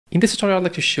In this tutorial, I'd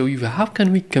like to show you how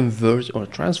can we convert or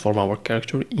transform our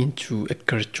character into a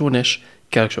cartoonish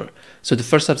character. So the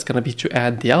first step is going to be to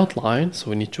add the outline.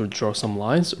 So we need to draw some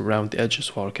lines around the edges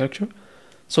of our character.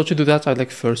 So to do that, I'd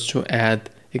like first to add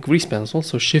a grease pencil.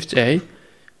 So Shift A, you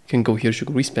can go here to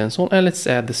grease pencil, and let's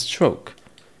add the stroke.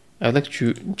 I'd like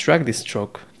to drag this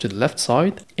stroke to the left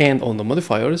side, and on the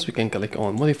modifiers, we can click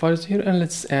on modifiers here, and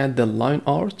let's add the line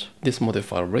art, this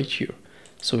modifier right here.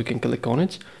 So we can click on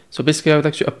it. So basically I would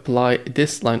like to apply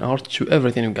this line art to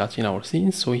everything we got in our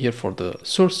scene. So here for the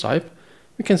source type,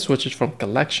 we can switch it from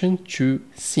collection to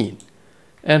scene.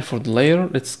 And for the layer,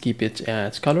 let's keep it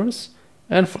as colors.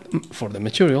 And for the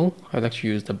material, I'd like to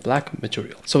use the black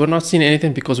material. So we're not seeing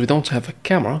anything because we don't have a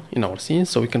camera in our scene.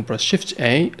 So we can press Shift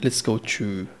A, let's go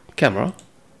to camera.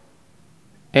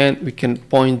 And we can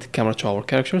point the camera to our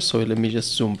character. So let me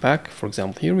just zoom back. For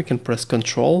example, here we can press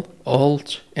Control,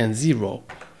 Alt, and 0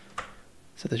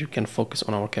 so that you can focus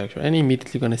on our character. And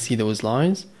immediately you're going to see those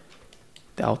lines,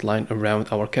 the outline around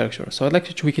our character. So I'd like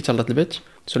to tweak it a little bit.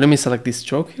 So let me select this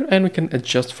stroke here, and we can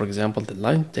adjust, for example, the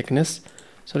line thickness.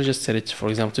 So I just set it, for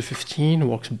example, to 15,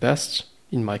 works best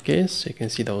in my case. So you can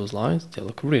see those lines, they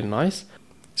look really nice.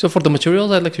 So for the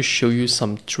materials, I'd like to show you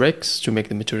some tricks to make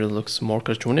the material look more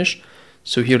cartoonish.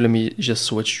 So here, let me just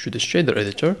switch to the shader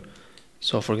editor.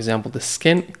 So for example, the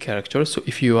skin character. So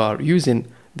if you are using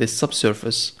this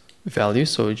subsurface value,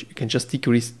 so you can just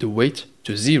decrease the weight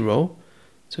to 0.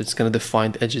 So it's going to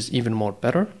define the edges even more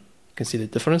better. You can see the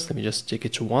difference. Let me just take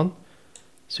it to 1.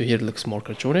 So here it looks more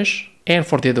cartoonish. And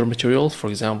for the other materials, for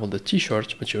example, the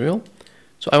t-shirt material.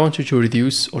 So I want you to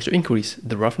reduce or to increase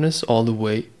the roughness all the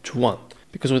way to 1.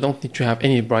 Because we don't need to have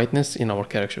any brightness in our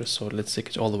character. So let's take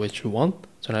it all the way to 1.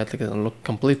 So now it's going to look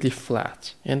completely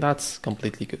flat, and that's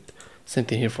completely good. Same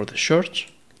thing here for the shirt,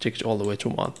 take it all the way to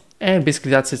 1. And basically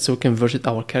that's it. So we converted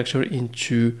our character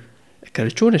into a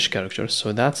cartoonish character.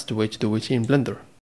 So that's the way to do it in Blender.